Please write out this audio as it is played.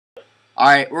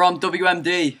Alright, we're on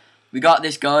WMD. We got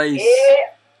this, guys.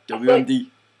 Yeah. WMD.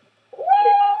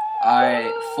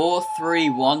 Alright, 4,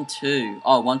 3, 1, 2.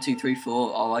 Oh, 1, 2, 3,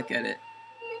 4. Oh, I get it.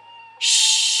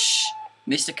 Shh.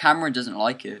 Mr. Camera doesn't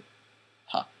like it.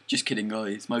 Ha. Just kidding,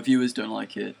 guys. My viewers don't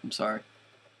like it. I'm sorry.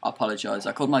 I apologize.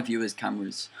 I called my viewers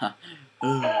cameras. Ha.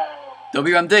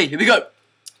 WMD. Here we go.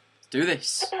 Let's do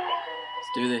this. Let's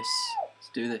do this.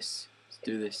 Let's do this. Let's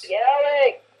do this.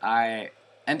 Yelling. Alright.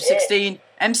 M16.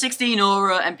 M16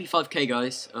 or MP5K,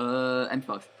 guys.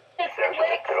 MP5.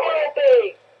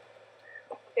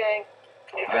 Okay.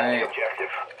 Alright.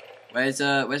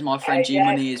 Where's my friend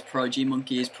GMONEYIZZPRO?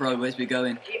 GMONEYIZZPRO. Where's we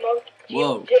going?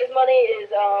 Whoa. GMoney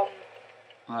is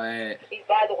Alright. he's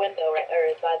by the window, right? Or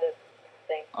it's by the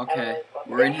thing. Okay.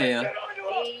 We're in here.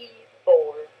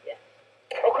 D4. Yeah.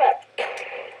 Oh crap.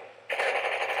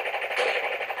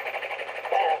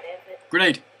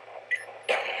 Grenade.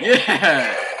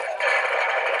 Yeah.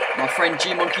 My friend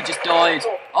G-Monkey just died.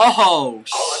 Oh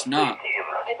snap.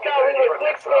 I thought we were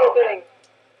quick scoping.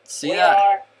 See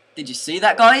that? Did you see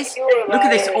that, guys? Look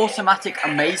at this automatic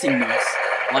amazingness.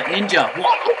 Like ninja.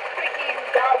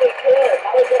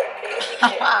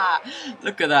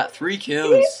 Look at that. 3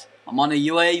 kills. I'm on a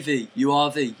UAV.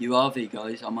 URV,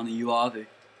 guys. I'm on a URV.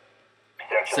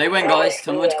 Say when, guys.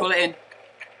 Tell me when to call it in.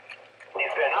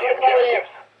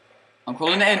 I'm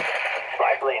calling it in.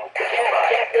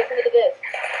 Jack, listen to this.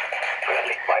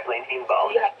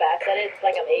 See how fast that is? It's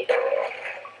like I'm Asian.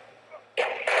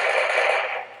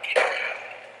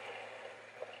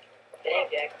 Dang,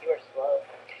 Jack, you are slow.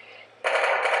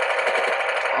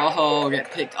 Oh,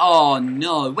 get picked. Oh,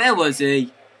 no. Where was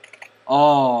he?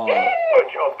 Oh.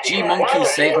 G-Monkey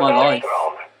saved my life.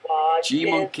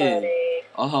 G-Monkey.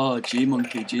 Oh,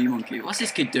 G-Monkey. What's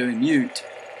this kid doing? Mute.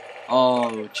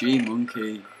 Oh,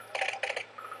 G-Monkey.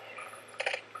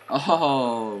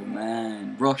 Oh,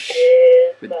 man. Rush.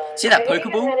 See that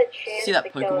Pokeball? See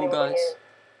that Pokeball, guys?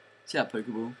 See that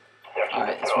Pokeball?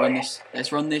 Alright,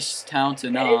 let's run this town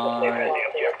tonight.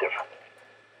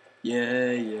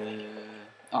 Yeah.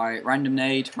 Alright, random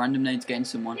nade. Random nade's getting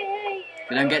someone. If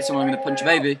we don't get someone, I'm gonna punch a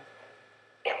baby.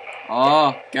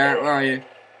 Oh, Garrett, where are you?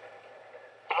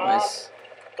 Where's...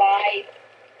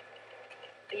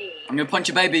 I'm gonna punch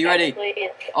a baby, you ready?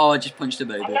 Oh, I just punched a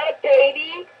baby. I'm not a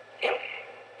baby!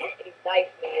 You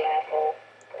knifed me, you asshole.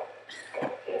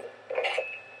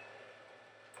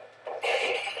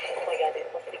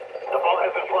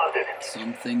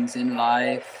 Some things in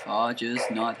life are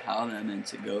just not how they're meant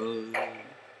to go.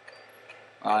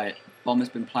 Alright, bomb has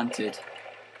been planted.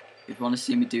 If you want to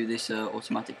see me do this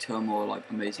automatic turmoil, like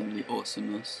amazingly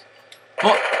awesomeness.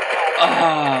 Oh!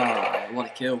 Ah! What a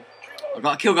kill. I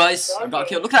got a kill, guys. I got a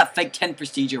kill. Look at that fake 10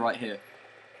 prestige right here.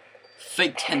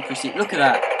 Fake 10 prestige. Look at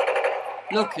that.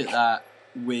 Look at that.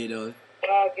 Weirdo.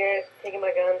 Oh, Garrett's taking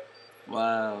my gun.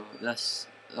 Wow. That's...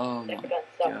 Oh my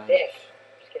god.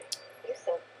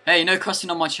 Hey, no cussing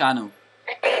on my channel.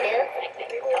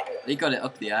 They got it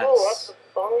up the ass.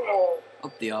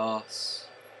 Up the arse.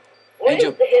 What is the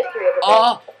history of it?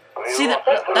 Oh! See,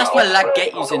 that's where lag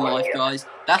gets you in life, guys.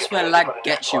 That's where lag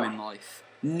gets you in life.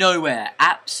 Nowhere.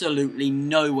 Absolutely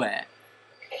nowhere.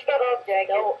 Shut up, Jack.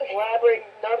 No, elaborate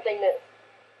nothingness.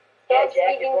 Stop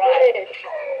speaking British.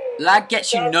 Lag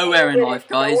gets you nowhere in life,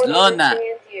 guys. Learn that.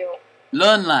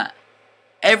 Learn that.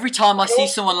 Every time I see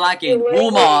someone lagging,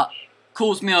 Walmart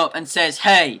calls me up and says,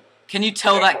 "Hey, can you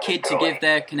tell that kid to give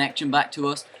their connection back to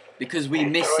us? Because we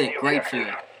miss it gratefully."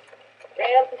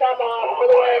 Right up the top off, for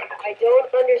the way, I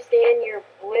don't understand your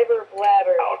blibber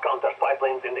blabber. I'll count the 5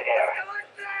 lanes in the air.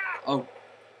 Oh.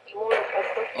 You want a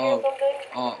cookie or something?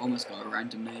 Oh, almost got a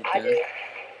random nade I there. do.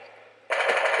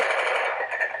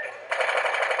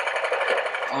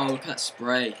 Oh, look at that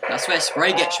spray. That's where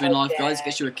spray gets you in life, guys. It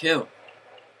gets you a kill.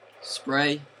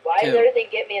 Spray, Why kill. does everything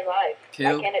get me in life?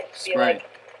 Kill, Why can't it be spray. like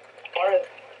part of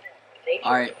nature?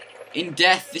 Alright, in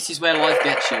death, this is where life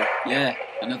gets you. Yeah,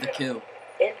 another kill.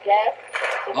 In death?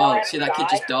 So Oh, see that kid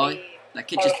just died? That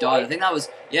kid just died. I think that was,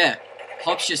 yeah,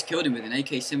 Hobbes just killed him with an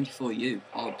AK-74U.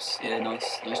 Hobbes, yeah,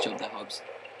 nice job there, Hobbes.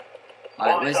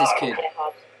 Alright, where's this kid?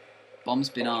 Bomb's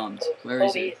been armed. Where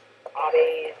is he?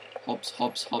 Hobbes.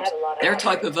 They're a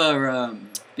type of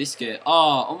biscuit. Oh,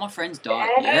 all my friends died.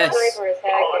 Yes.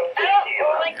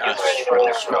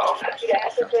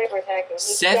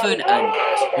 7 and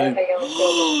 2.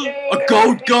 A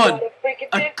gold gun.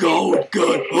 A gold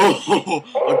gun. Oh,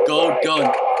 a gold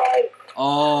gun.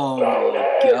 Oh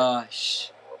my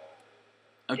gosh.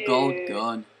 A gold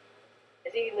gun.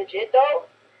 Is he legit though?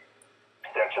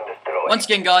 Once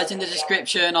again, guys, in the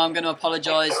description, I'm going to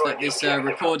apologise that this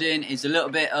recording is a little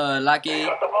bit laggy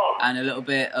and a little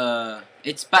bit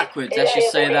It's backwards, let's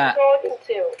just say that.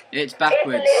 It's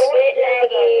backwards.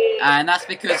 And that's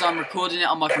because I'm recording it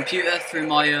on my computer through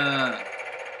my,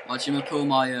 my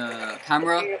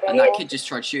camera. And that kid just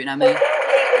tried shooting at me.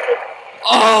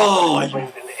 Oh, Flight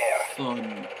planes in the air.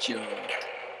 fun job.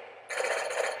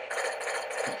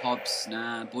 Hobbes,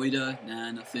 nah. Boyder,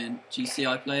 nah, nothing.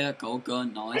 GCI player, gold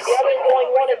gun, nice. The other's going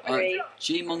 1 and 3.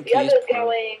 The GMONEYIZZPRO. other's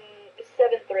going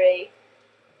 7-3.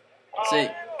 See,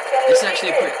 this is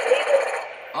actually a pretty...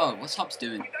 Oh, what's Hobbes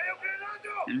doing?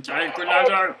 Yes.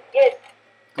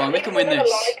 Go on, we can win this.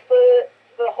 Like for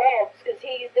Hobbes, because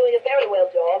he's doing a very well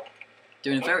job.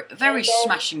 Doing a very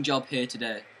smashing job here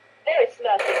today. Very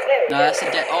smashing, very. No, that's a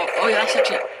oh yeah, that's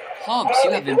actually... Hobbes,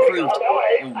 you have improved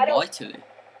mightily.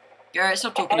 Garrett,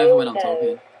 stop talking over when I'm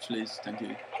talking. Please, thank you.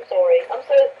 I'm sorry.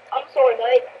 I'm sorry,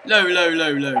 mate. Low.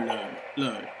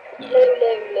 Low.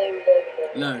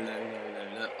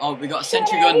 Oh, we got a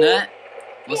sentry gun there.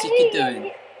 What's this kid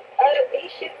doing?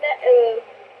 He's shooting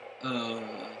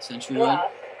at Sentry gun.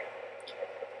 glass.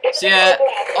 So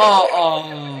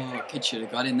yeah, kid should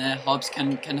have got in there. Hobbes,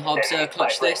 can Hobbes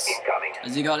clutch this?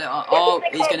 Has he got it? Oh,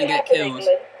 he's gonna get killed.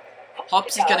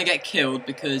 Hobbes is gonna get killed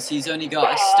because he's only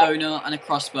got a stoner and a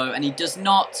crossbow, and he does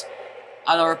not,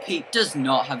 and I repeat, does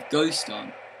not have Ghost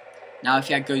on. Now, if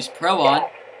he had Ghost Pro on,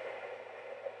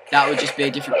 that would just be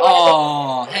a different.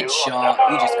 Oh, headshot!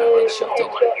 You just got headshot.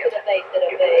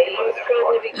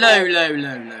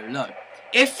 Low.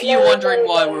 If you're wondering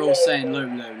why we're all saying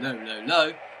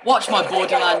low, watch my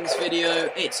Borderlands video.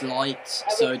 It's light,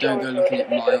 so don't go looking at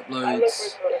my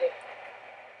uploads.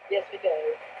 Yes, we do.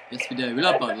 Yes, we do. We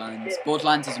love Borderlands.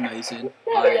 Borderlands is amazing.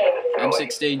 Alright,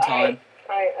 M16 time.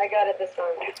 Alright, I got it this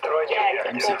time.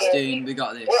 M16, we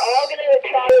got this. We're all gonna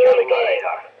try another game.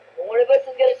 One of us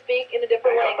is gonna speak in a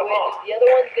different language, the other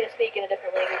one's gonna speak in a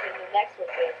different language, and the next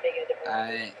one's gonna speak in a different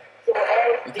language. So we're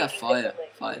all Look at that speaking fire. differently.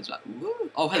 Fire's like, woo.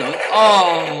 Oh, hello.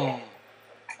 Oh!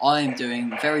 I'm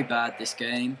doing very bad this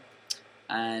game.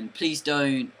 And please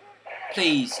don't,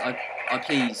 please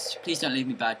don't leave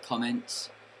me bad comments.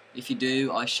 If you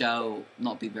do, I shall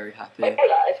not be very happy.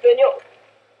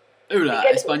 Hola,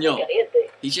 Espanol.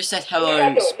 He just said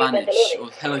hello Spanish, or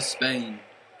hello Spain.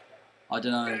 I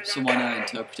don't know, someone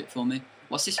interpret it for me.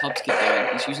 What's this Hobbes kid doing?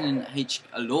 He's using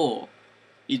a law.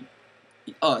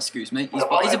 Oh, excuse me.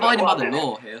 He's abiding by the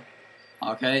law here.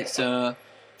 Okay, it's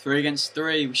 3 against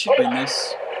 3. We should win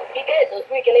this.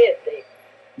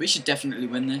 We should definitely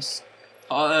win this.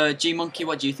 G-Monkey,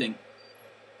 what do you think?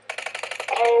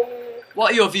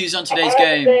 What are your views on today's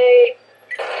game? All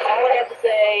I have to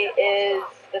say is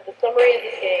that the summary of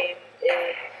this game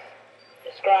is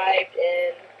described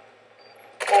in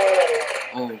 4 letters.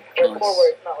 Oh, Or 4 nice.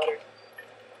 words, not letters.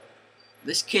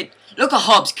 This kid, look at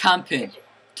Hobbes camping.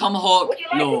 Tomahawk Would you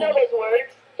like to law. know those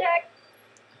words, Jack?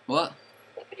 What?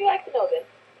 Would you like to know them?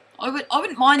 I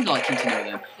wouldn't mind liking to know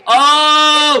them.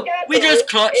 Oh, we just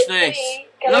clutched this.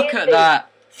 Look at that.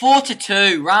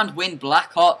 4-2, round win,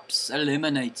 Black Ops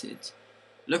eliminated.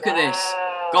 Look at this.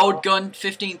 Gold gun,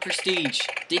 15 prestige.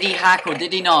 Did he hack or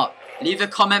did he not? Leave a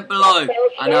comment below,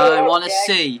 and I want to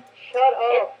see. Shut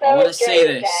up. I want to see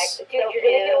this.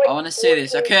 I want to see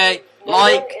this. Okay,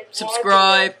 like,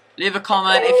 subscribe, leave a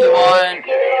comment if you want.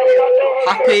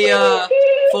 Happy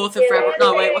 4th of February.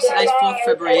 No, wait, what's today's 4th of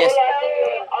February? Yes.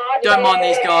 Don't mind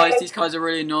these guys. These guys are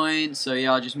really annoying. So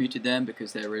yeah, I just muted them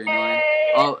because they're really annoying.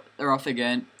 Oh, they're off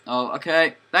again. Oh,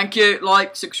 okay. Thank you.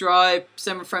 Like, subscribe,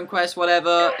 send a friend request,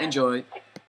 whatever. Enjoy.